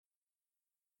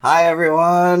Hi,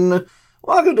 everyone.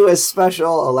 Welcome to a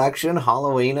special election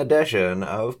Halloween edition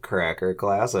of Cracker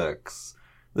Classics.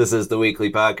 This is the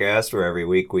weekly podcast where every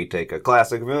week we take a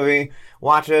classic movie,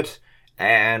 watch it,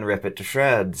 and rip it to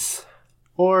shreds.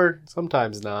 Or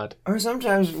sometimes not. Or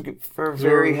sometimes we're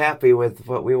very happy with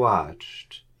what we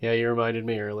watched. Yeah, you reminded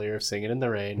me earlier of Singing in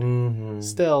the Rain. Mm-hmm.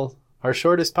 Still, our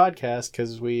shortest podcast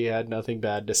because we had nothing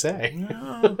bad to say.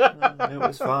 No, it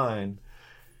was fine.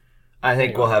 I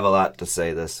think we'll have a lot to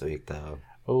say this week, though.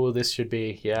 Oh, this should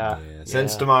be, yeah.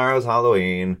 Since tomorrow's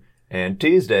Halloween and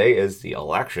Tuesday is the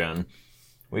election,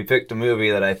 we picked a movie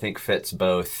that I think fits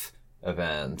both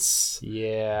events.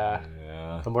 Yeah.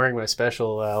 I'm wearing my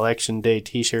special Election Day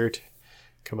t-shirt.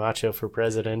 Camacho for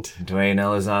president. Dwayne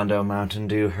Elizondo Mountain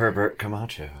Dew Herbert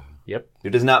Camacho. Yep. Who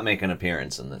does not make an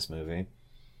appearance in this movie.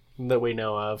 That we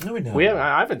know of. No, we know.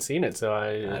 I haven't seen it, so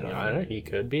I don't know. He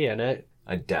could be in it.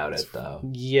 I doubt it, though.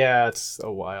 Yeah, it's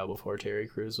a while before Terry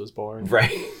Crews was born.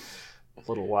 Right. A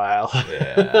little while.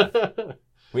 Yeah.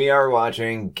 We are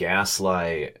watching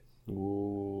Gaslight.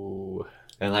 Ooh.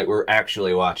 And we're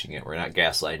actually watching it. We're not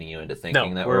gaslighting you into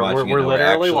thinking that we're watching it. We're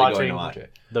literally going watching to watch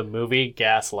it. The movie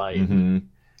Gaslight. Mm-hmm.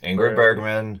 Ingrid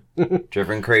Bergman,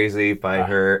 driven crazy by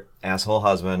her asshole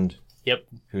husband. Yep.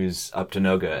 Who's up to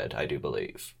no good, I do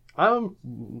believe. I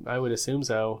would assume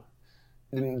so.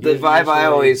 The vibe I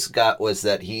always got was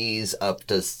that he's up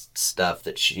to stuff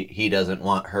that he doesn't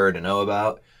want her to know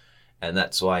about, and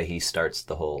that's why he starts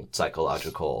the whole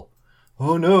psychological,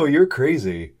 oh no, you're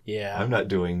crazy. Yeah. I'm not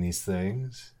doing these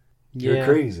things. You're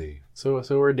crazy. So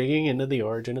we're digging into the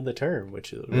origin of the term,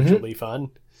 which will be fun.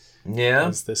 Yeah.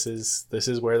 Because this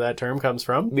is where that term comes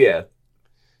from. Yeah.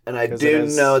 And I do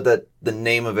know that the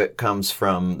name of it comes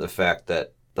from the fact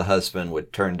that the husband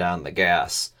would turn down the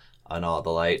gas on all the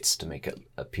lights to make it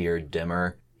appear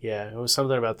dimmer. Yeah, it was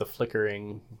something about the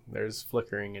flickering. There's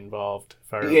flickering involved.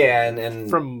 And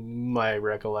from my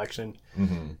recollection,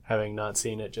 having not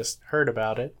seen it, just heard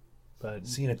about it. But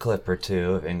seen a clip or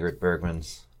two of Ingrid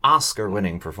Bergman's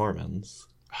Oscar-winning performance.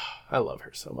 I love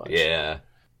her so much. Yeah.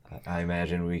 I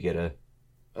imagine we get a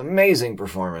amazing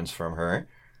performance from her,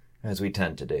 as we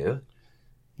tend to do.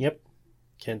 Yep.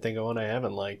 Can't think of one I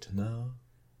haven't liked. No.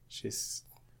 She's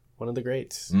one of the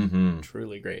greats. Mm-hmm.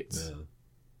 Truly greats. Yeah.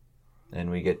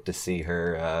 And we get to see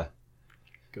her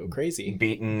go crazy.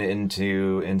 Beaten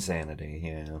into insanity,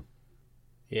 yeah.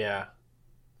 Yeah.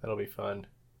 That'll be fun.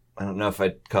 I don't know if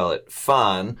I'd call it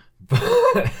fun,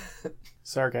 but...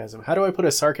 Sarcasm. How do I put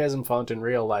a sarcasm font in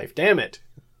real life? Damn it!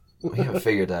 We haven't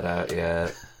figured that out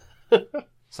yet.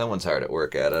 Someone's hard at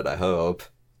work at it, I hope.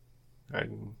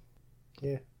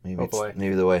 Yeah,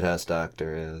 maybe the White House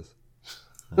doctor is.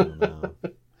 I don't know.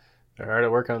 They're hard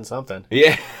at work on something.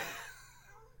 Yeah.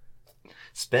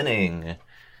 Spinning.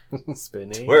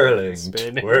 Spinning. Twirling.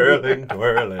 Spinning. Twirling.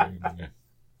 Twirling.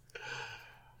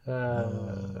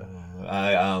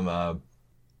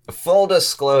 Full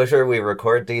disclosure, we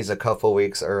record these a couple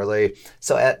weeks early.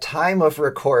 So at time of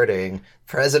recording,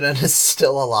 President is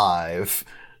still alive.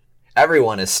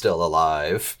 Everyone is still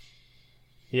alive.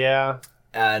 Yeah.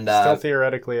 And still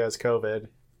theoretically has COVID.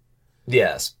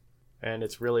 Yes. And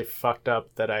it's really fucked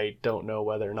up that I don't know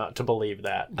whether or not to believe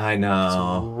that. I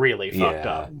know. It's really fucked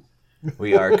up.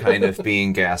 We are kind of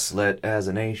being gaslit as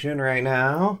a nation right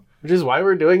now. Which is why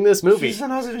we're doing this movie.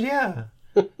 Yeah.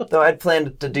 Though I'd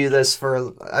planned to do this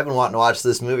I've been wanting to watch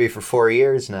this movie for 4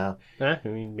 years now. I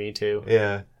mean, me too.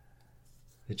 Yeah.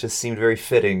 It just seemed very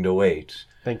fitting to wait.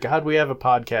 Thank God we have a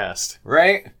podcast.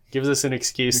 Right? Gives us an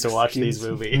excuse to watch these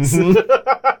movies.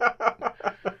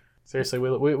 Seriously,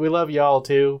 we love y'all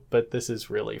too, but this is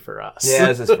really for us. Yeah,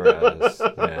 this is for us.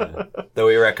 Yeah. Though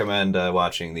we recommend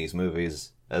watching these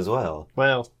movies as well.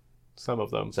 Well, some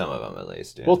of them. Some of them, at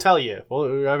least. Yeah. We'll tell you.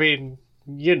 Well, I mean,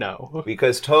 you know.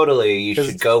 Because totally, you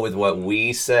should go with what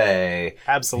we say.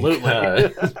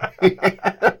 Absolutely.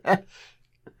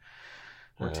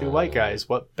 We're two white guys.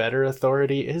 What better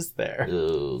authority is there?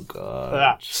 Oh,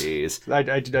 God. Jeez.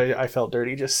 I felt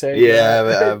dirty just saying that.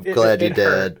 Yeah, I'm glad you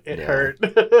did. It hurt.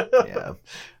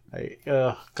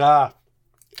 Yeah. God.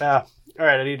 All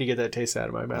right, I need to get that taste out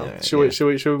of my mouth. Yeah, should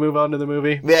we move on to the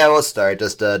movie? Yeah, we'll start.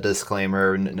 Just a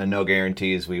disclaimer, no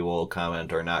guarantees we will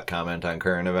comment or not comment on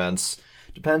current events.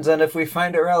 Depends on if we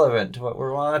find it relevant to what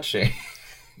we're watching.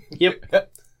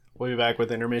 Yep. We'll be back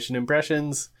with intermission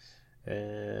impressions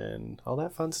and all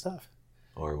that fun stuff.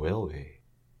 Or will we?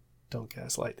 Don't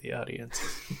gaslight the audience.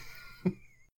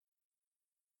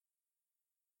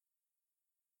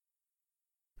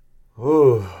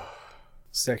 Ooh.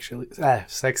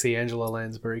 Sexy Angela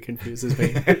Lansbury confuses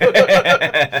me.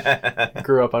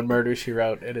 Grew up on Murder, She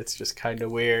Wrote, and it's just kind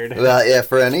of weird. Well, yeah,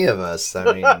 for any of us.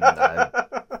 I mean,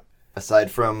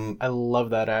 Aside from... I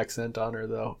love that accent on her,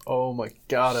 though. Oh my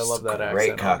god, I love that accent on her.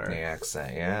 Great Cockney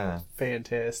accent, yeah.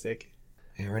 Fantastic.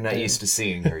 Yeah, we're not used to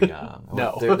seeing her young.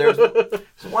 No. There's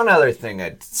one other thing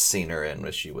I'd seen her in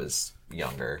when she was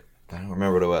younger. I don't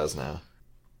remember what it was now.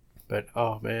 But,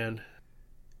 oh man.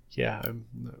 Yeah,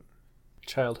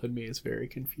 childhood me is very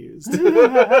confused. It's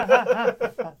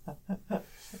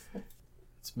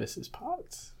Mrs.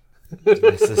 Potts.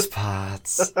 Mrs.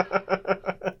 Potts.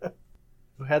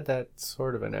 Who had that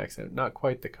sort of an accent. Not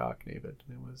quite the Cockney, but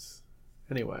it was...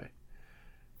 Anyway.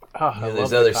 Oh, yeah,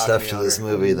 there's other stuff to this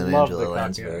movie than Angela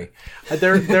Lansbury.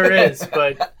 There is,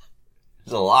 but...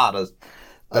 There's a lot of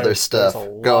other stuff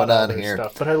going on here.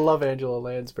 But I love Angela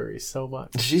Lansbury so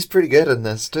much. She's pretty good in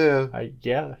this, too.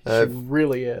 She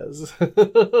really is.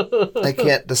 I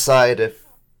can't decide if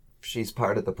she's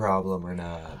part of the problem or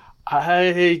not.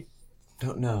 I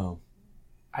don't know.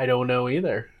 I don't know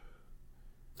either.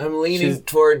 I'm leaning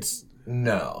towards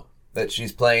no. That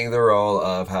she's playing the role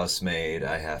of housemaid.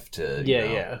 I have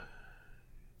to,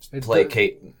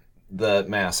 placate the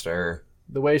master.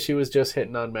 The way she was just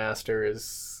hitting on Master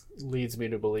leads me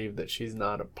to believe that she's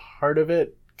not a part of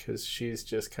it, because she's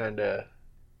just kind of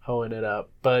hoeing it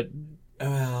up. But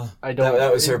I don't.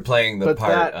 That was her playing the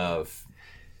part of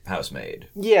housemaid.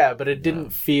 Yeah, but it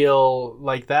didn't feel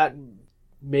like that.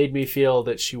 Made me feel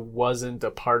that she wasn't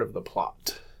a part of the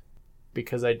plot.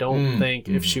 Because I don't think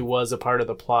if she was a part of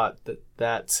the plot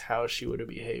that's how she would have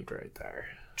behaved right there.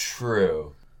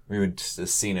 True. We would have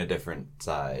seen a different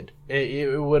side.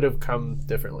 It would have come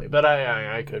differently. But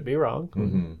I could be wrong.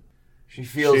 Mm-hmm. She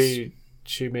feels...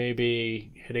 She may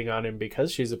be hitting on him because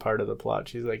she's a part of the plot.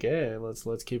 She's like, yeah,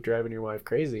 let's keep driving your wife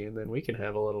crazy and then we can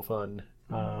have a little fun.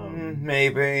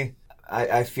 Maybe.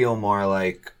 I feel more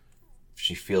like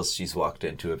she feels she's walked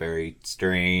into a very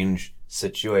strange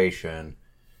situation.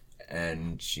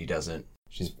 And she's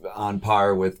on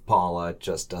par with Paula,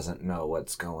 just doesn't know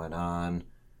what's going on.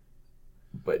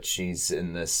 But she's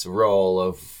in this role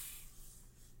of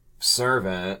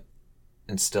servant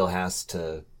and still has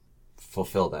to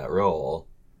fulfill that role.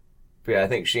 But yeah, I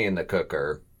think she and the cook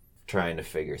are trying to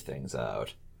figure things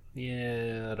out.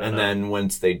 Yeah, I don't know. And then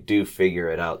once they do figure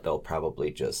it out, they'll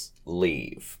probably just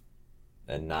leave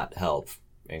and not help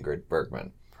Ingrid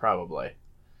Bergman. Probably.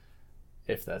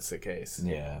 If that's the case.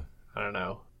 Yeah. I don't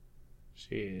know.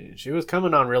 She was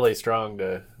coming on really strong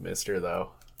to Mister,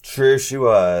 though. True, she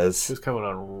was. She was coming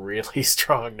on really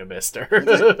strong to Mister.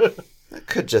 That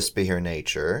could just be her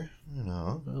nature, you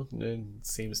know. Well, it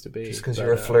seems to be. Just because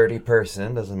you're a flirty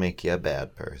person doesn't make you a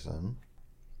bad person.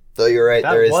 Though you're right,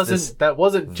 that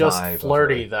wasn't just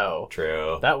flirty, though.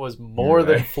 True. That was more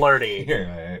than flirty. You're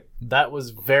right. That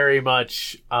was very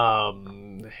much,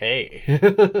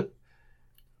 hey,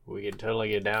 we can totally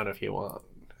get down if you want.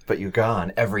 But you're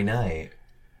gone every night.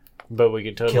 But we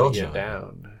can totally get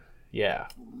down. Yeah.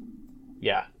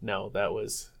 Yeah, no, that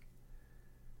was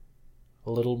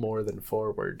a little more than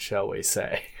forward, shall we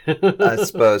say. I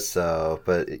suppose so,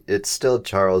 but it's still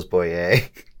Charles Boyer.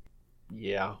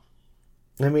 Yeah.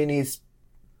 I mean, he's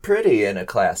pretty in a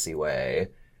classy way,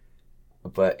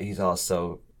 but he's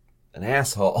also an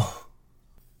asshole.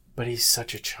 But he's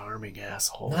such a charming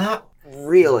asshole. Not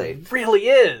really. He really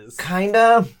is.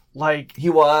 Kinda. Like, he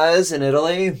was in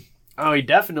Italy. Oh, he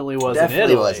definitely was in Italy.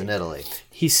 Definitely was in Italy.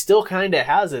 He still kind of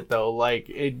has it, though. Like,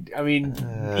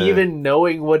 even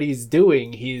knowing what he's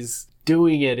doing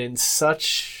it in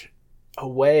such a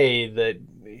way that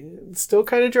it still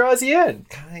kind of draws you in.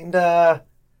 Kinda.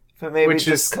 But maybe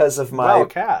just because of my... well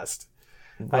cast.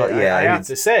 Well, I have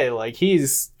to say, like,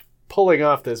 he's pulling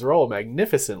off this role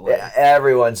magnificently. Yeah,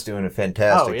 everyone's doing a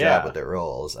fantastic job with their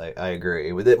roles. I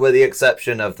agree. With the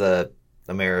exception of the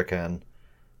American,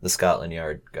 the Scotland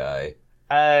Yard guy.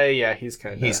 Yeah, he's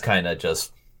kind of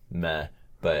just meh,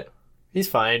 but he's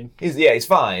fine. He's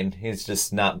fine. He's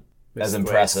just not as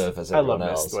impressive as everyone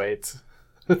else. I love Miss Thwaites.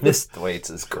 Miss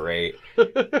Thwaites is great.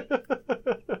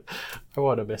 I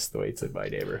want to Miss Thwaites in my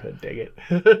neighborhood. Dig it.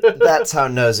 That's how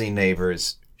nosy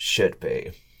neighbors should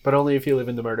be. But only if you live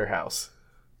in the murder house.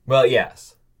 Well,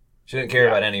 yes. She didn't care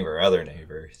about any of her other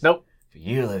neighbors. Nope. But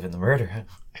you live in the murder house.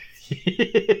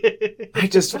 I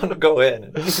just want to go in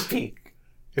and take a peek.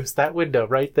 It was that window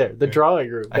right there, the drawing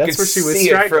room. That's where she was see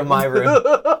it from my room.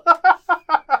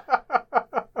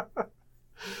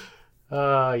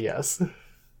 Yes.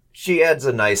 She adds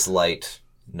a nice lightness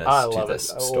to this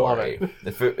story.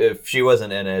 If she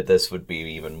wasn't in it, this would be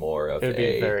even more of It'd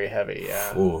be very heavy,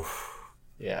 yeah. Oof.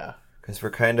 Yeah. Because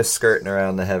we're kind of skirting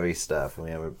around the heavy stuff, and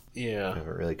we haven't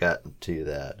really gotten to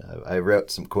that. I wrote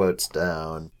some quotes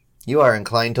down. You are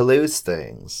inclined to lose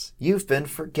things. You've been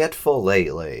forgetful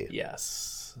lately.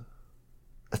 Yes.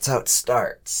 that's how it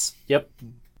starts. Yep.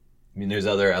 I mean, there's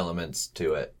other elements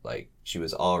to it. Like, she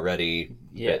was already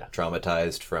a bit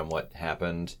traumatized from what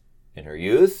happened in her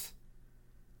youth,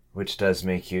 which does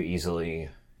make you easily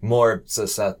more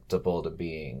susceptible to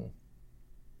being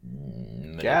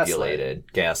manipulated.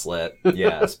 Gaslit.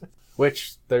 Yes.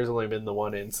 Which, there's only been the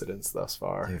one incident thus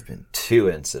far. There have been 2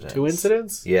 incidents. 2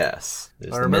 incidents? Yes.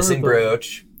 There's the missing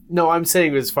brooch. No, I'm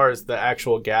saying as far as the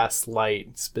actual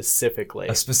gaslight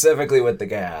specifically. Specifically with the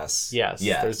gas. Yes.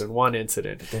 There's been 1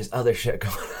 incident. But there's other shit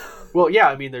going on. Well, yeah,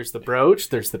 I mean, there's the brooch,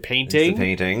 there's the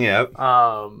painting. Yep.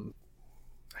 I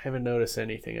haven't noticed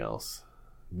anything else.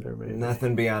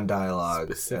 Nothing beyond dialogue,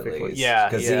 specifically. At least. Yeah,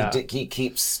 because he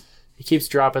keeps... He keeps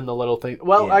dropping the little thing.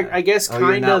 Well, I guess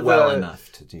kind of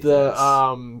enough to do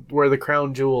the where the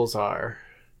crown jewels are.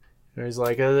 And he's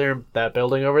like, they're that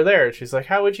building over there. And she's like,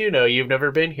 how would you know? You've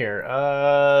never been here.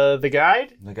 The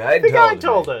guide? The guide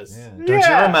told us. Yeah. Don't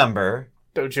you remember?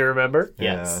 Don't you remember?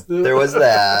 Yeah. Yes. There was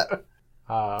that.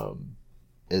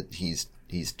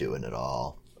 He's doing it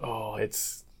all. Oh,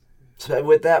 it's... So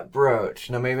with that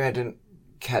brooch, now maybe I didn't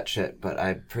catch it, but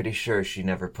I'm pretty sure she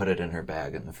never put it in her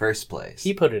bag in the first place.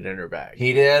 He put it in her bag.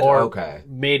 He did? Or okay.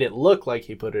 Made it look like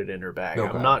he put it in her bag.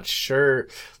 Okay. I'm not sure.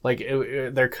 Like,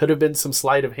 there could have been some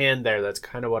sleight of hand there. That's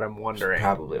kind of what I'm wondering.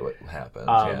 That's probably what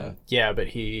happened, Yeah, but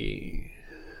he...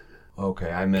 Okay,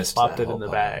 I missed plopped that it in the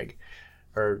bag.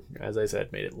 Or, as I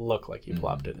said, made it look like he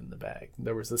plopped it in the bag.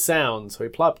 There was the sound, so he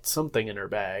plopped something in her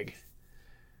bag.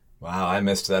 Wow, I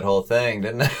missed that whole thing,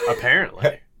 didn't I?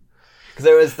 Apparently. Because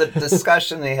there was the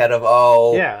discussion they had of,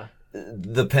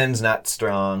 the pin's not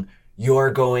strong.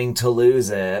 You're going to lose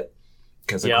it.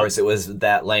 Because, of course, it was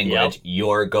that language. Yep.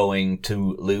 You're going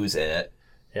to lose it.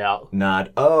 Yeah.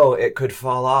 Not, it could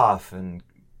fall off and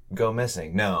go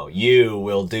missing. No, you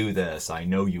will do this. I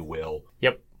know you will.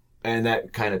 Yep. And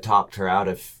that kind of talked her out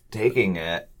of taking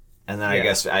it. And then I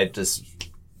guess I just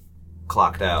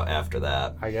clocked out after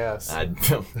that. I guess.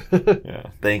 Yeah.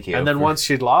 Thank you. And then once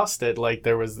she'd lost it, like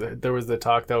there was the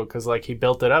talk though, because like he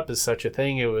built it up as such a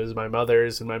thing. It was my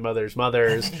mother's and my mother's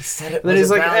mother's. And then he said it was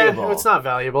valuable. It's not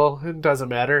valuable. It doesn't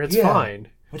matter. It's fine.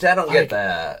 Which I don't get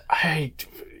that.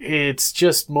 It's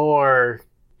just more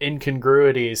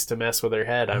incongruities to mess with her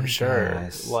head, I'm sure.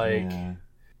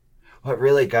 What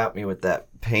really got me with that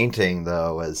painting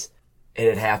though was it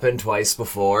had happened twice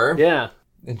before. Yeah.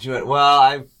 And she went, well,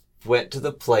 I went to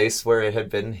the place where it had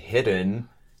been hidden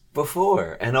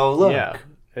before. And oh, look. Yeah,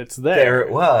 it's there. There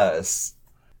it was.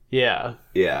 Yeah.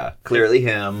 Yeah. Clearly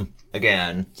him,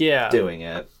 again, doing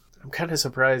it. I'm kind of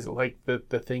surprised, like, the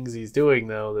things he's doing,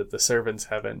 though, that the servants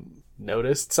haven't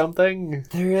noticed something.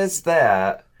 There is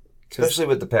that. Especially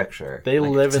with the picture. They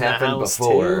live in the house,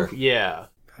 too. Yeah.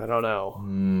 I don't know.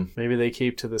 Maybe they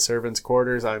keep to the servants'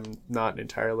 quarters. I'm not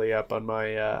entirely up on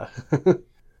my...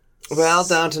 Well,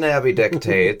 Downton Abbey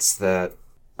dictates that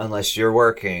unless you're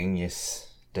working, you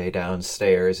stay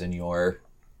downstairs in your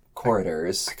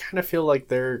quarters. I kind of feel like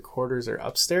their quarters are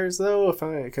upstairs, though,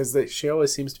 because she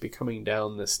always seems to be coming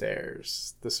down the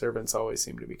stairs. The servants always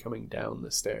seem to be coming down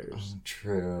the stairs.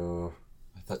 True.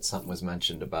 I thought something was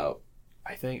mentioned about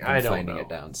I don't finding know. It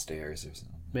downstairs or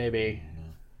something. Maybe.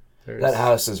 That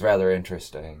house is rather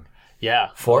interesting. Yeah.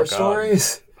 4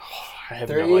 stories? I have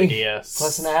no idea.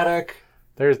 Plus an attic?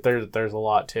 There's a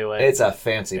lot to it. It's a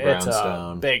fancy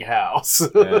brownstone. It's a big house.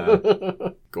 Yeah.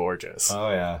 Gorgeous. Oh,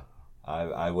 yeah.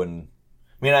 I wouldn't...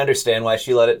 I mean, I understand why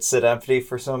she let it sit empty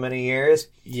for so many years.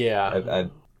 Yeah.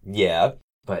 Yeah,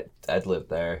 but I'd live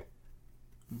there.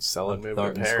 Sell it and move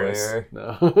Thornton to Paris. Square.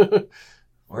 No.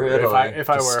 Or Italy. If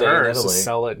I were her, just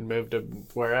sell it and move to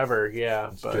wherever,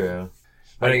 That's true.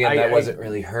 But again, that wasn't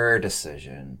really her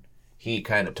decision. He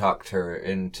kind of talked her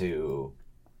into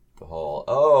the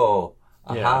whole,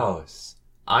 house.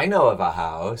 I know of a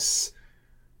house.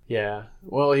 Yeah.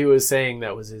 Well, he was saying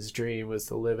that was his dream, was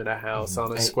to live in a house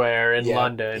on a square in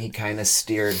London. He kind of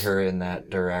steered her in that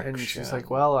direction. And she's like,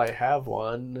 well, I have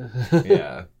one.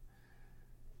 Yeah.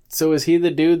 So is he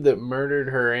the dude that murdered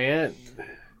her aunt?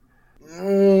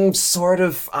 Sort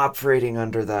of operating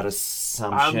under that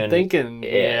assumption. I'm thinking,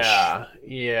 yeah.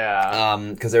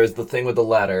 Because there was the thing with the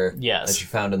letter that you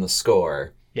found in the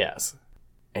score. Yes.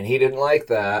 And he didn't like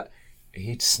that.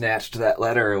 He snatched that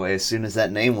letter away as soon as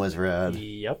that name was read.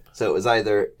 Yep. So it was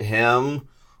either him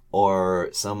or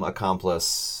some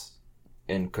accomplice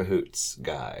in cahoots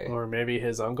guy. Or maybe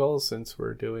his uncle, since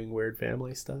we're doing weird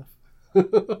family stuff.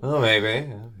 Oh,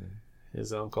 maybe.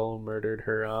 His uncle murdered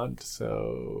her aunt,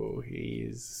 so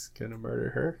he's gonna murder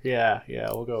her. Yeah,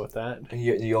 we'll go with that.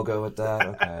 You'll go with that?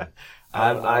 Okay.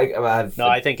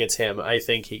 I think it's him. I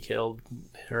think he killed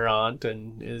her aunt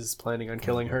and is planning on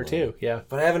killing her too. Yeah.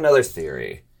 But I have another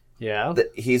theory. Yeah.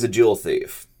 That he's a jewel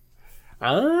thief.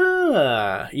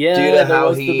 Ah, yeah. Due to there how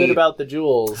was the bit about the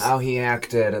jewels. How he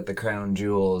acted at the Crown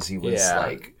Jewels, he was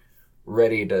like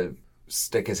ready to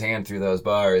stick his hand through those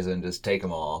bars and just take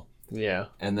them all. Yeah.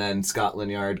 And then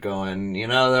Scotland Yard going, you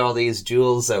know, all these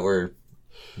jewels that were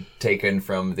taken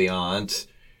from the aunt,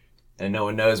 and no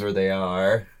one knows where they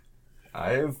are.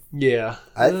 I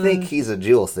think he's a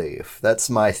jewel thief. That's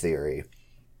my theory.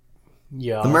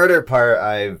 Yeah. The murder part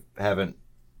I haven't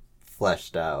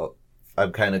fleshed out.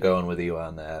 I'm kind of going with you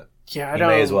on that. Yeah, I don't.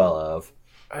 May as well have.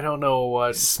 I don't know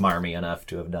what. Smarmy enough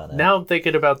to have done it. Now I'm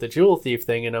thinking about the jewel thief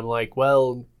thing, and I'm like,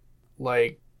 well,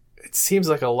 like, it seems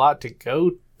like a lot to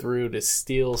go through to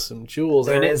steal some jewels.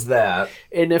 There is that.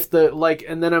 And if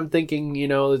and then I'm thinking, you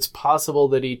know, it's possible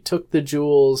that he took the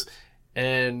jewels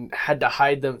and had to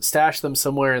hide them, stash them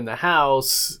somewhere in the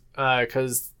house,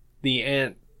 because the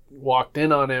aunt walked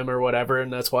in on him or whatever,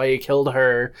 and that's why he killed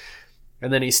her.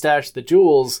 And then he stashed the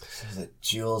jewels. So the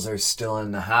jewels are still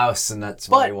in the house, and that's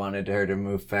why he wanted her to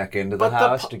move back into the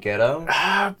house to get them?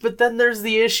 But then there's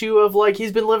the issue of, like,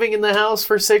 he's been living in the house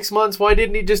for 6 months. Why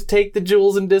didn't he just take the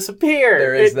jewels and disappear?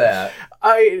 There is that.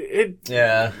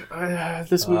 Yeah.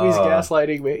 This movie's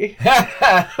gaslighting me.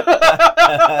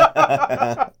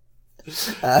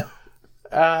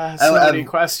 So many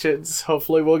questions.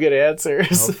 Hopefully we'll get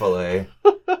answers. Hopefully.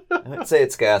 I wouldn't say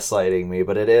it's gaslighting me,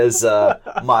 but it is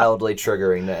mildly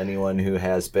triggering to anyone who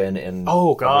has been in a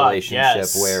relationship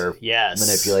where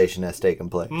manipulation has taken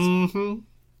place. Mm-hmm.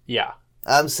 Yeah.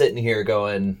 I'm sitting here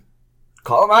going,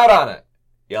 call him out on it.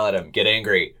 Yell at him. Get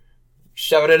angry.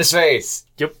 Shove it in his face.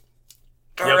 Yep.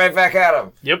 Throw it right back at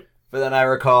him. Yep. But then I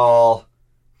recall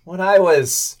when I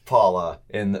was Paula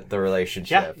in the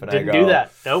relationship. Yeah, didn't do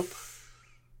that. Nope.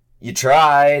 You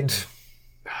tried.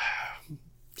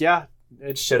 Yeah.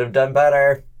 It should have done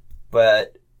better,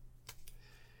 but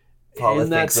Paula in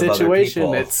that thinks of other situation,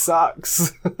 people. it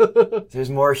sucks.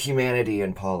 There's more humanity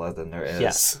in Paula than there is.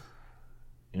 Yes.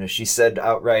 You know, she said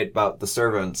outright about the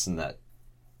servants and that.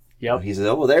 Yep. He said,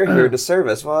 "Oh, well, they're here to serve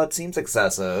us." Well, it seems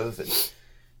excessive.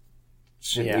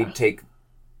 Should we take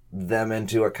them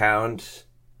into account?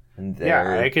 And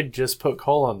I could just put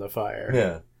coal on the fire.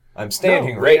 Yeah. I'm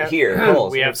standing right here. Coal.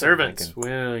 We have servants.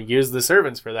 We'll use the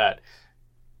servants for that.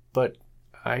 But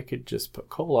I could just put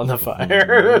coal on the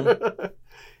fire. Mm-hmm.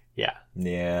 Yeah.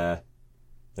 Yeah.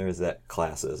 There's that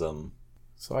classism.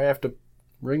 So I have to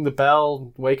ring the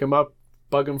bell, wake them up,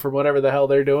 bug them for whatever the hell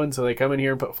they're doing, so they come in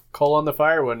here and put coal on the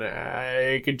fire when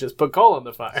I could just put coal on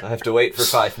the fire. So I have to wait for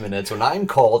 5 minutes. When I'm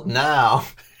cold now,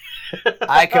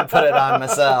 I can put it on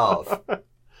myself.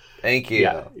 Thank you.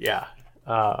 Yeah.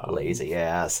 Lazy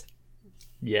ass.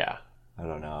 Yeah. I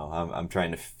don't know. I'm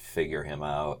trying to figure him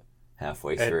out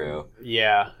halfway through.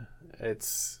 Yeah.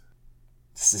 This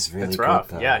is really rough.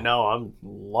 good, though. Yeah, no, I'm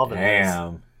loving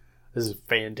this. This is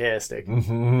fantastic.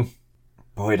 Mm-hmm.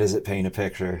 Boy, does it paint a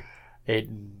picture. It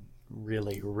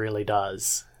really, really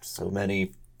does. So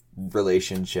many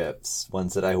relationships.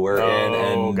 Ones that I were in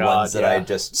and ones that I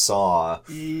just saw. Yep.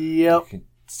 You could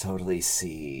totally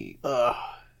see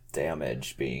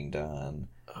damage being done.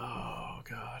 Oh,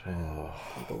 God.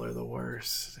 People are the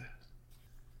worst.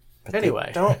 But anyway.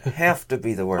 They don't have to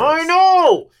be the worst. I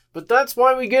know! But that's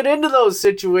why we get into those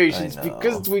situations.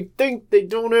 Because we think they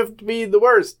don't have to be the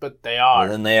worst, but they are. Well,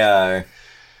 then they are.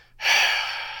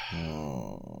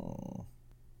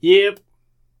 Yep.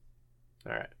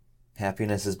 All right.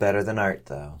 Happiness is better than art,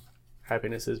 though.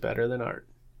 Happiness is better than art.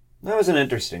 That was an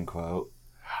interesting quote.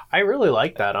 I really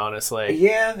like that, honestly.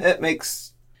 Yeah, it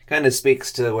kind of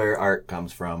speaks to where art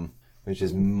comes from, which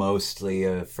is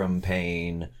mostly from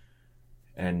pain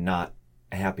and not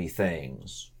happy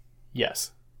things.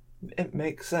 Yes. It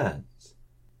makes sense.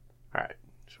 All right.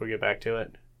 Should we get back to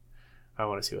it? I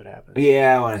want to see what happens.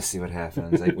 Yeah, I want to see what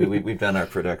happens. We've done our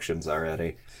predictions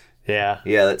already. Yeah.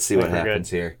 Yeah, let's see what happens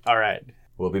here. All right.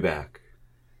 We'll be back.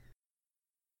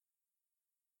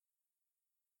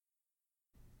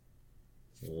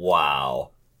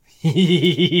 Wow.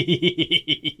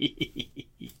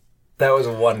 That was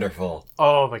wonderful.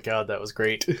 Oh my God, that was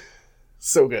great.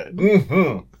 So good.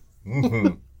 Mm-hmm.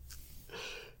 Mm-hmm.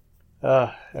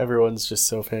 Everyone's just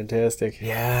so fantastic.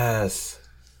 Yes.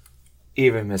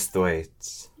 Even Miss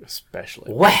Thwaites.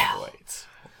 Especially Miss Thwaites.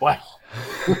 Well.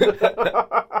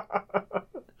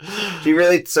 She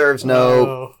really serves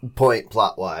no point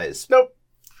plot-wise. Nope.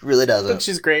 Really doesn't. But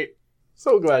she's great.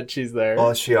 So glad she's there.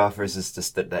 All she offers is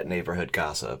just that neighborhood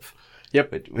gossip.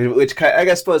 Yep. Which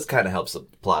I suppose kind of helps the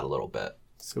plot a little bit.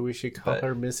 So we should call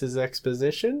her Mrs.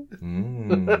 Exposition?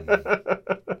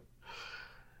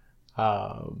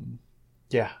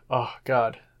 Yeah. Oh,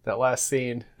 God. That last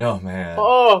scene. Oh, man.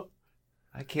 Oh!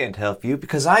 I can't help you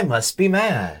because I must be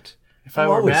mad. If I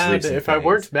were mad, if I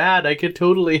weren't mad, I could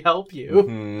totally help you.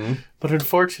 Mm-hmm. But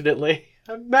unfortunately,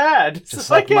 I'm mad. Just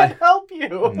so like I can't help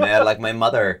you. I'm mad like my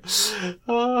mother.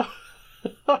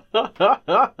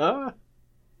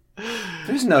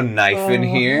 There's no knife in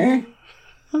here.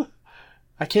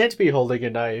 I can't be holding a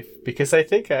knife because I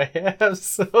think I have.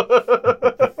 So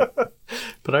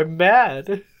but I'm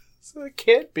mad, so it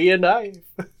can't be a knife.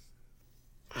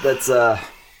 That's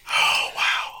Oh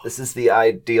wow. This is the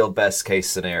ideal best case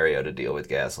scenario to deal with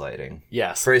gaslighting.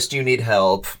 Yes. First, you need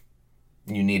help.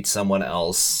 You need someone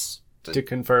else to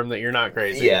confirm that you're not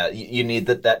crazy. Yeah, you need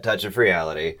that touch of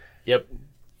reality. Yep.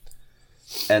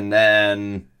 And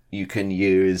then you can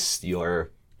use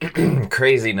your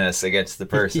craziness against the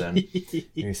person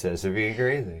who says they're being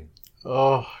crazy.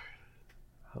 Oh,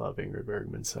 I love Ingrid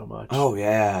Bergman so much. Oh,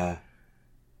 yeah.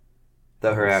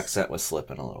 Though her accent was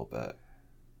slipping a little bit.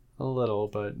 A little,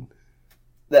 but...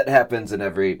 That happens in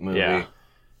every movie. Yeah.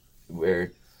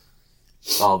 Where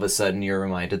all of a sudden you're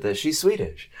reminded that she's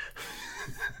Swedish.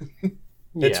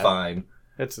 It's fine.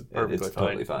 It's perfectly it's fine.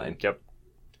 Totally fine. Yep.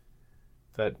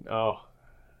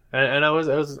 And I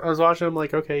was watching. I'm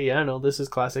like, okay, yeah, no, this is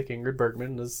classic Ingrid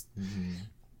Bergman. There's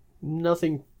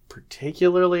nothing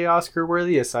particularly Oscar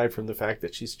worthy aside from the fact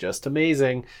that she's just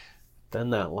amazing.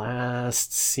 Then that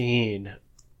last scene.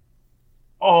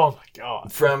 Oh my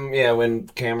god. From when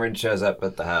Cameron shows up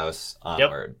at the house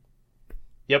onward.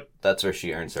 Yep. That's where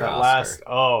she earns her That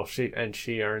Oscar.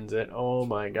 she earns it. Oh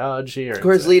my god, she earns it. Of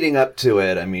course, leading up to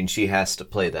it, I mean, she has to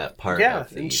play that part. Yeah,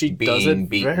 of and she does it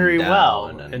very well.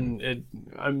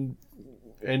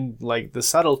 And like the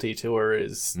subtlety to her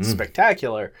is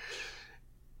spectacular.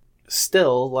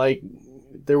 Still, like,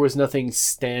 there was nothing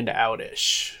stand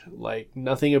out-ish. Like,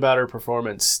 nothing about her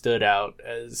performance stood out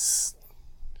as,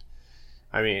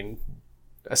 I mean,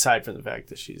 aside from the fact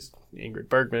that she's Ingrid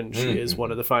Bergman, she is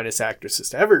one of the finest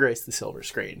actresses to ever grace the silver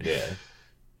screen. Yeah.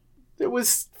 It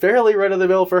was fairly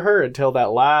run-of-the-mill for her until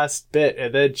that last bit,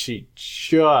 and then she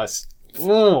just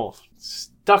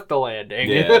stuck the landing.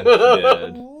 Yeah, she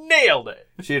did. Nailed it.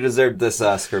 She deserved this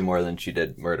Oscar more than she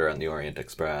did Murder on the Orient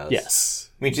Express. Yes.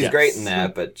 I mean, she's great in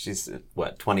that, but she's,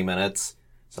 20 minutes?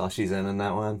 That's all she's in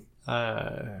that one?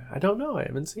 I don't know. I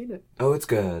haven't seen it. Oh, it's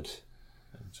good.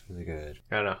 It's really good.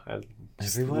 I don't know.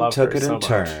 Everyone took it in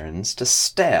turns to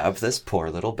stab this poor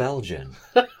little Belgian.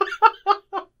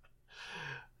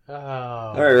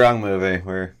 All right, wrong movie.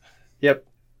 We're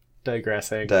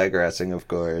digressing, of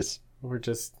course. We're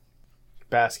just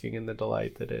basking in the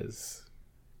delight that is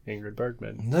Ingrid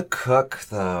Bergman. The cook,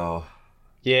 though.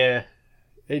 Yeah,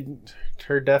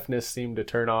 her deafness seemed to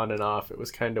turn on and off. It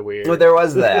was kind of weird. Well, there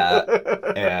was that.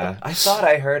 Yeah, I thought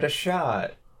I heard a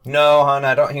shot. No, hon,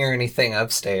 I don't hear anything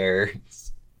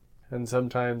upstairs. And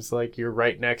sometimes, like, you're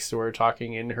right next to her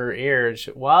talking in her ear. And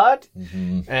what?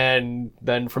 Mm-hmm. And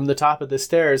then from the top of the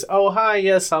stairs, oh, hi,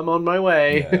 yes, I'm on my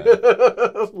way.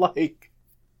 Yeah. Like,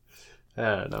 I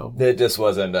don't know. It just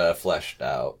wasn't fleshed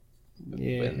out.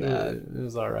 Yeah, it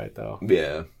was all right, though.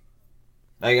 Yeah.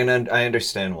 I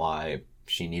understand why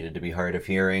she needed to be hard of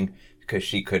hearing, because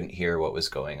she couldn't hear what was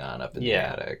going on up in the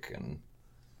attic. And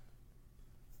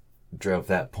drove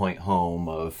that point home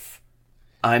of,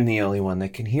 I'm the only one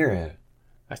that can hear it.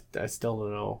 I still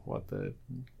don't know what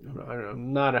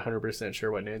I'm not 100%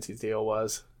 sure what Nancy's deal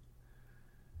was.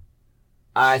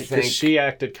 I think she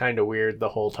acted kind of weird the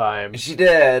whole time. She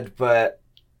did, but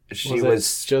she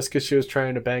was just because she was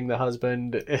trying to bang the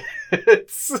husband.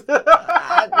 It's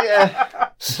yeah.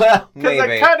 Well, maybe. Because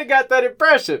I kind of got that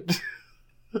impression.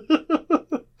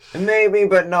 Maybe,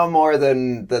 but no more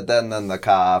than the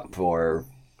cop or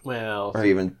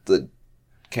even the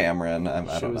Cameron. I don't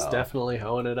know. She was definitely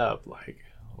hoeing it up. Like,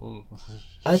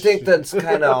 I think that's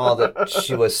kind of all that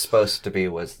she was supposed to be,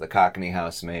 was the Cockney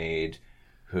housemaid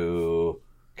who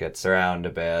gets around a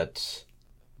bit.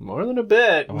 More than a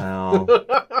bit. Well,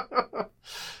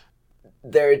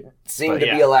 there seemed to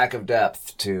be a lack of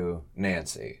depth to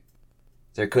Nancy.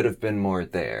 There could have been more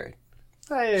there.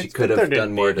 She could have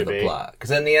done more to the plot.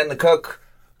 Because in the end, the cook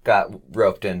got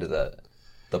roped into the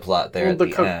plot there at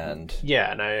the end.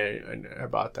 Yeah, and I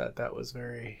bought that. That was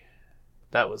great.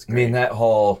 I mean, that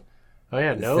whole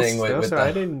thing with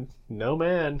I didn't know,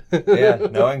 man. Yeah,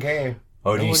 no one came.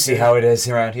 Oh, do you see how it is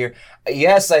around here?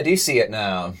 Yes, I do see it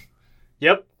now.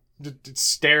 Yep.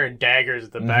 Staring daggers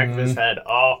at the back of his head.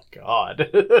 Oh, God.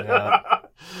 Yeah.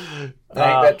 I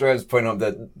think that drives the point home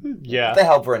that the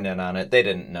help weren't in on it. They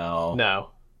didn't know. No.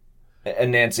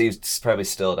 And Nancy probably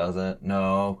still doesn't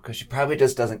know, because she probably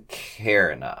just doesn't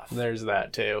care enough. There's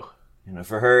that, too.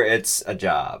 For her, it's a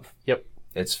job. Yep.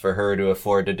 It's for her to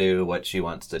afford to do what she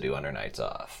wants to do on her nights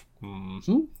off.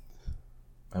 Mm-hmm.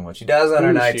 And what she does on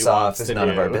her nights off is none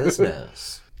of our do.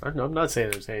 business. I'm not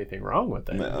saying there's anything wrong with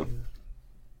that. No.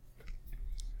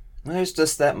 There's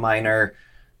just that minor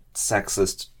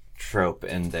sexist trope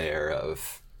in there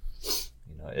of,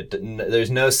 there's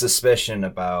no suspicion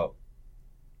about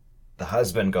the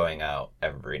husband going out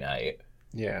every night.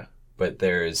 Yeah. But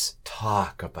there's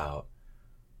talk about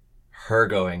her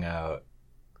going out,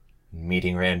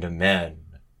 meeting random men.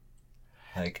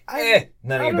 Like,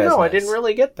 none of your business. I don't know. I didn't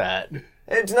really get that.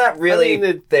 It's not really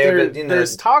but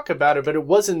there's talk about it, but it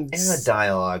wasn't... in the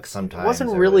dialogue sometimes. It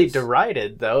wasn't really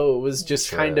derided, though. It was just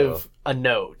kind of a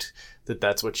note that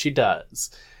that's what she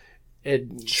does.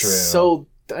 True. So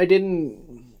I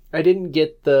didn't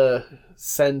get the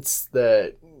sense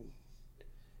that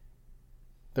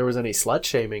there was any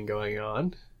slut-shaming going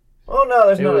on. Oh, no,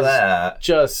 there's none of that.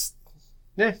 Just,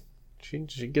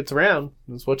 she gets around.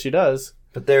 That's what she does.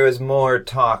 But there was more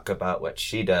talk about what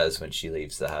she does when she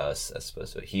leaves the house as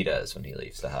opposed to what he does when he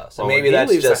leaves the house. And maybe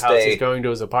that's leaves just the house, he's going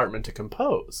to his apartment to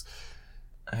compose.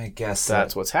 I guess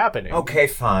that's what's happening. Okay,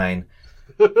 fine.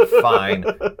 Fine.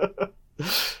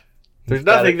 There's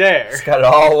nothing there. He's got it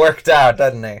all worked out,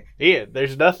 doesn't he? Ian,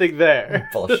 there's nothing there.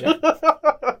 Bullshit.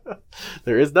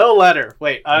 There is no letter.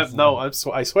 Wait, I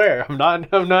swear, I'm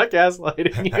not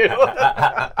gaslighting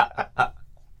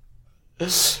you.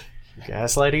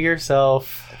 Gaslighting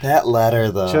yourself. That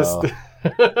letter, though. Just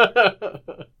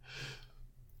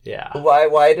yeah.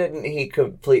 Why didn't he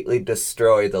completely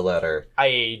destroy the letter?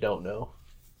 I don't know.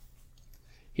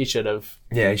 He should have.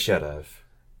 Yeah, he should have.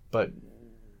 But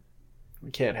we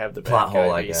can't have the plot bad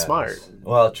hole, guy I be guess. smart.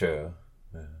 Well, true.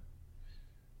 Yeah.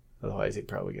 Otherwise, he'd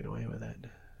probably get away with it.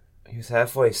 He was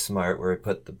halfway smart where he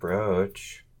put the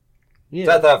brooch. Yeah.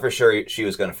 So I thought for sure she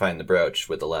was going to find the brooch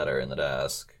with the letter in the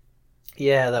desk.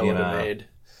 Yeah, that would have made...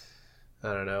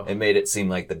 I don't know. It made it seem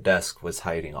like the desk was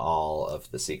hiding all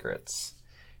of the secrets.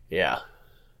 Yeah.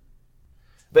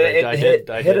 But it hid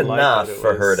enough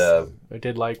for her to... I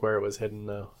did like where it was hidden,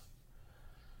 though.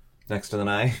 Next to the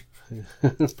knife?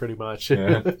 Pretty much.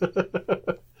 Yeah.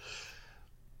 It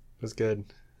was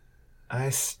good.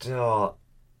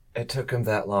 It took him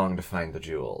that long to find the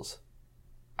jewels.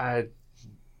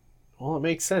 Well, it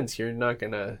makes sense. You're not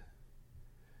gonna...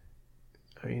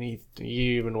 I mean,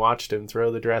 you even watched him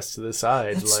throw the dress to the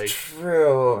side. That's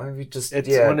true. I mean, just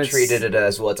treated it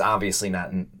as, well, it's obviously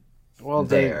not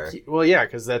there. Yeah,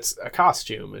 because that's a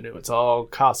costume, and it's all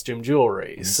costume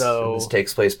jewelry. So this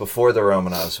takes place before the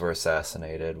Romanovs were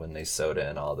assassinated, when they sewed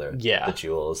in all the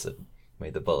jewels that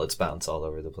made the bullets bounce all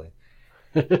over the place.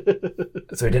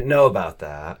 So he didn't know about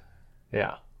that.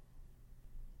 Yeah.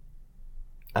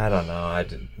 I don't know.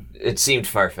 It seemed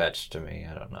far-fetched to me.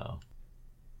 I don't know.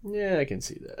 Yeah, I can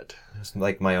see that. It's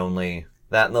like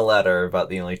that and the letter about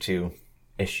the only two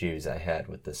issues I had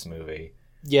with this movie.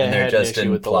 Yeah, and they're just in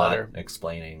with plot the letter.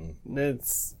 explaining.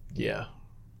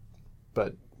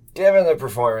 But given the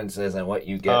performances and what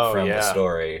you get from the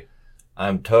story,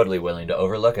 I'm totally willing to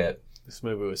overlook it. This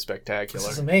movie was spectacular.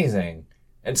 This is amazing.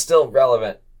 And still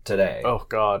relevant today. Oh,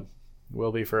 God.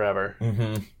 Will be forever.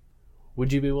 Mm-hmm.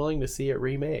 Would you be willing to see it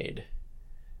remade?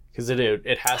 Because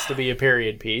it has to be a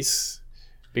period piece.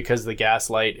 Because the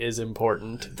gaslight is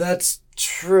important. That's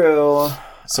true.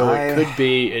 So it could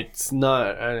be, it's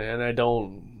not, and I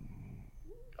don't,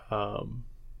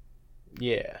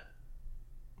 yeah.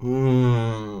 I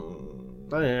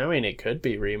mean, it could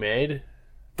be remade.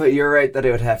 But you're right that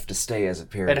it would have to stay as a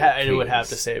period piece. It would have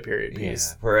to stay a period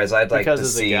piece. Yeah. Whereas I'd like to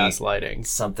see gaslighting.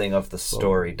 Something of the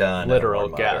story done. Literal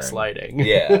gaslighting.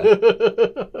 Yeah.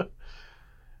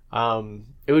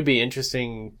 It would be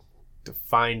interesting to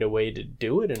find a way to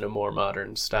do it in a more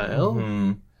modern style.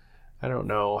 Mm-hmm. I don't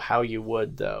know how you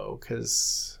would, though,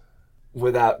 because...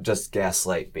 Without just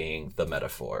gaslight being the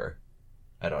metaphor.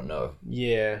 I don't know.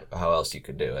 Yeah. How else you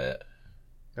could do it.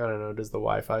 I don't know. Does the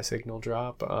Wi-Fi signal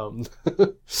drop?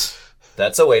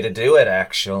 That's a way to do it,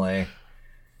 actually.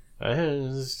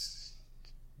 Yeah.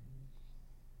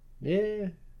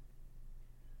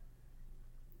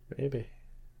 Maybe.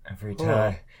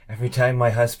 Every time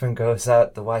my husband goes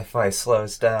out, the Wi-Fi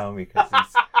slows down because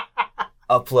he's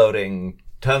uploading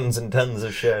tons and tons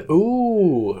of shit.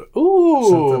 Ooh.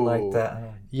 Something like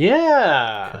that.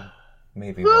 Yeah.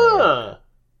 Maybe work.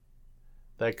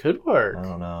 That could work. I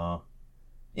don't know.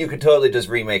 You could totally just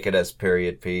remake it as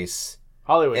period piece.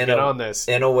 Hollywood, get on this.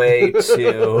 In a way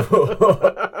to...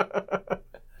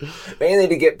 mainly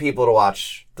to get people to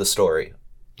watch the story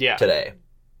today.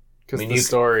 Because the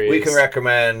story we can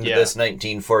recommend this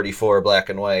 1944 black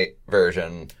and white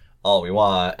version all we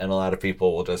want, and a lot of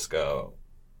people will just go,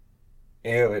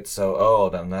 Ew, it's so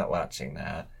old. I'm not watching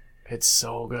that. It's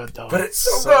so good, though. But it's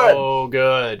so so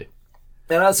good.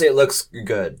 And honestly, it looks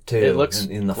good, too. It looks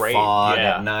in the great, fog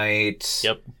yeah. at night.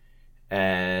 Yep.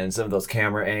 And some of those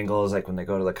camera angles, like when they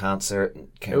go to the concert, and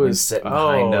It was sitting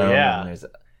behind them. yeah. And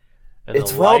And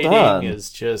it's the well lighting done. is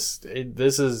just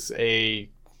this is a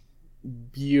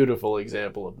beautiful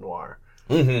example of noir.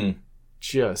 Mm-hmm.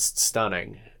 Just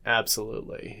stunning.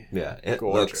 Absolutely. Yeah, it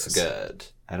Gorgeous. looks good.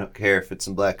 I don't care if it's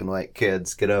in black and white.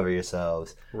 Kids, get over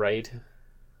yourselves. Right?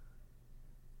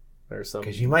 There's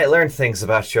Because you might learn things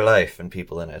about your life and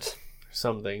people in it.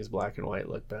 some things black and white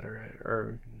look better,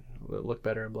 or look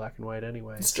better in black and white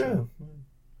anyway. It's so, true.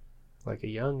 like a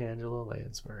young Angela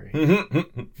Lansbury.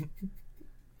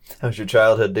 How's your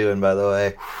childhood doing, by the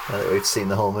way? Now that we've seen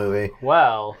the whole movie.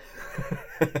 Wow.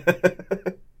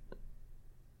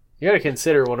 You got to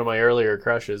consider one of my earlier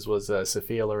crushes was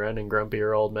Sophia Loren and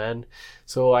Grumpier Old Men.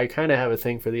 So I kind of have a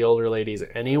thing for the older ladies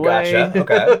anyway. Gotcha.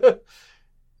 Okay.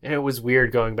 And it was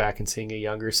weird going back and seeing a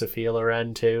younger Sophia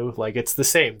Loren too. Like, it's the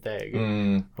same thing.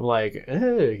 Mm. I'm like,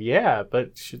 yeah,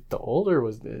 but the older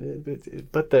was,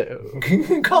 but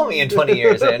the Call me in 20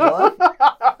 years, Angela.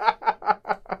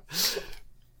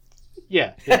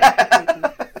 yeah.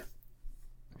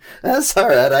 That's all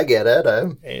right. I get it.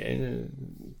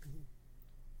 And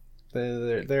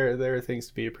there are things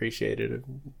to be appreciated of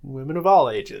women of all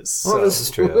ages. Well, so. this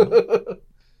is true.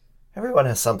 Everyone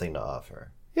has something to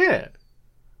offer. Yeah.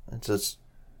 I just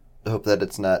hope that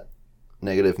it's not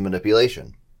negative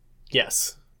manipulation.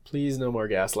 Yes. Please, no more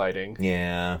gaslighting.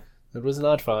 Yeah. It was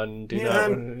not fun. Do Yeah,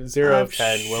 not 0 I'm of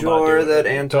 10. Will sure not do that it.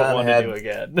 Anton Don't want had- to do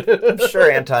again. I'm sure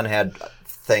Anton had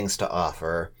things to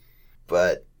offer,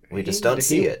 but we just don't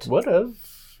see it. Would have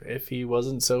if he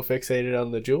wasn't so fixated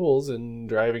on the jewels and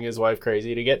driving his wife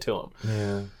crazy to get to them.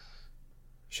 Yeah.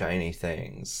 Shiny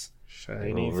things.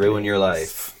 Shiny. It'll ruin your things.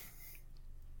 life.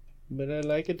 But I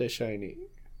like it, the shiny.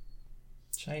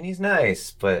 Shiny's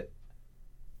nice, but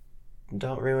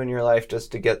don't ruin your life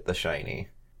just to get the shiny.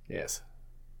 Yes.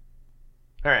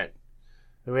 All right.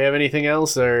 Do we have anything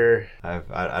else, or I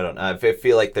don't know. I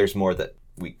feel like there's more that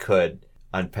we could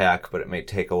unpack, but it may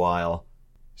take a while.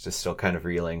 It's just still kind of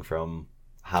reeling from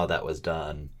how that was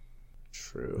done.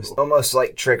 true? It's almost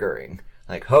like triggering.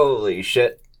 Like, holy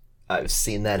shit, I've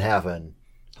seen that happen.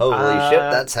 Holy shit,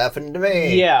 that's happened to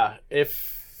me. Yeah.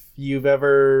 If you've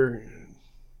ever,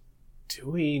 do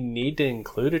we need to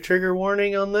include a trigger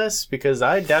warning on this? Because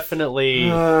I definitely.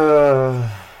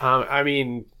 I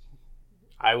mean,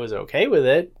 I was okay with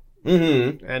it,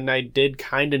 Mm-hmm. and I did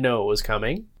kind of know it was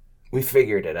coming. We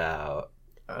figured it out.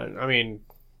 I mean,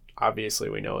 obviously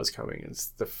we know it's coming. It's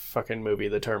the fucking movie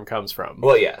the term comes from.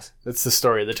 Well, yes. It's the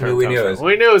story the term We comes knew it from. was-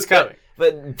 We knew it was coming.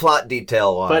 But plot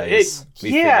detail wise, But we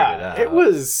figured it out. it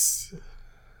was.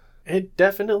 It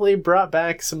definitely brought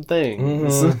back some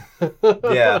things.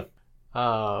 Yeah.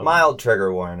 Mild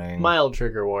Trigger warning.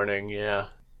 trigger warning, yeah.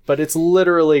 But it's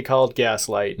literally called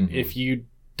Gaslight. Mhm. If you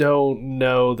don't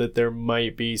know that there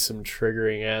might be some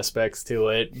triggering aspects to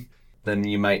it, Then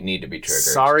you might need to be triggered.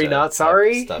 Sorry, to not have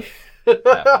sorry. Stuff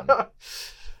happen.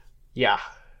 Yeah.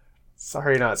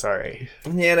 Sorry, not sorry.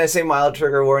 Yeah, and I say mild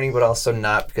trigger warning, but also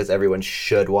not, because everyone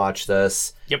should watch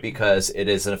this. Yep. Because it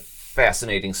is a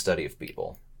fascinating study of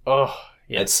people. Oh,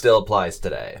 yeah. It still applies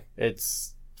today.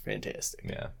 It's fantastic.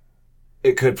 Yeah.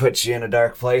 It could put you in a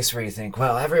dark place where you think,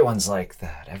 well, everyone's like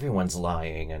that. Everyone's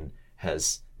lying and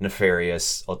has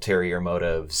nefarious ulterior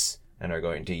motives and are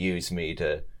going to use me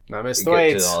to Not Miss get to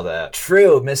Thwaites. all that.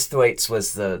 True, Miss Thwaites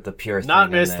was the pure thing. Not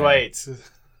in Miss there. Thwaites.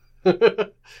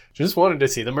 Just wanted to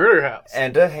see the murder house.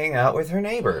 And to hang out with her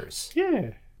neighbors.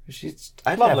 Yeah.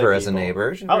 I'd Lovely have her as a people.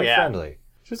 neighbor. She's Oh, very yeah. friendly.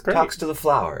 She's great. Talks to the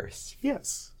flowers.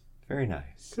 Yes. Very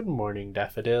nice. Good morning,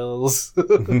 daffodils.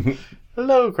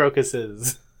 Hello,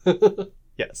 crocuses.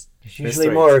 Yes. There's Miss usually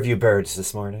Thwaites. more of you birds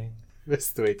this morning. Miss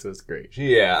Thwaites was great.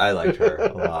 Yeah, I liked her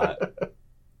a lot.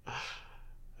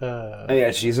 Uh, And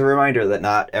yeah, she's a reminder that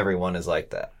not everyone is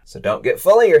like that. So don't get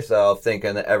full of yourself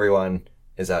thinking that everyone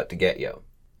is out to get you.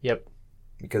 Yep.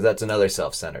 Because that's another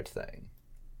self-centered thing.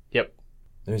 Yep.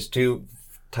 There's two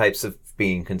types of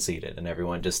being conceited, and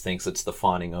everyone just thinks it's the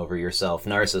fawning over yourself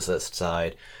narcissist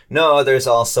side. No, there's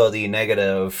also the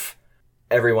negative,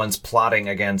 everyone's plotting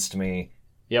against me.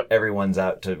 Yep. Everyone's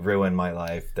out to ruin my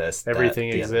life. Everything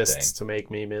exists to make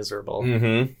me miserable.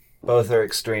 Mm-hmm. Both are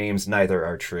extremes, neither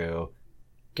are true.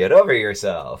 Get over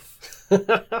yourself.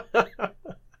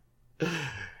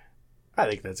 I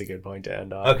think that's a good point to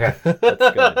end on. Okay, that's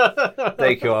good.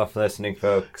 Thank you all for listening,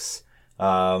 folks.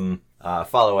 Follow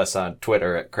us on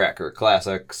Twitter at Cracker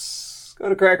Classics. Go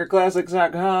to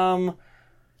crackerclassics.com.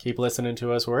 Keep listening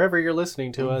to us wherever you're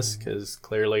listening to us, because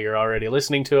clearly you're already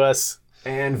listening to us.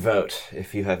 And vote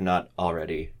if you have not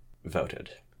already voted.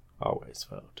 Always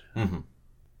vote. Mm-hmm.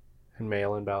 And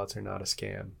mail-in ballots are not a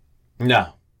scam.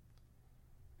 No.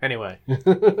 Anyway.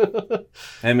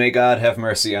 And may God have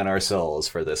mercy on our souls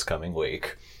for this coming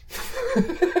week.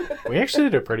 We actually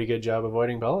did a pretty good job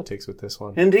avoiding politics with this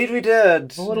one. Indeed we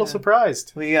did. I'm a little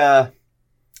surprised. We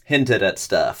hinted at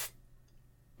stuff.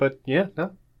 But yeah,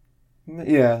 no.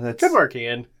 Yeah, that's Good work,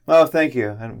 Ian. Oh, thank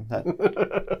you.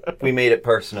 We made it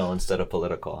personal instead of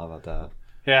political. How about that?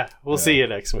 Yeah, we'll see you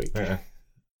next week. Yeah.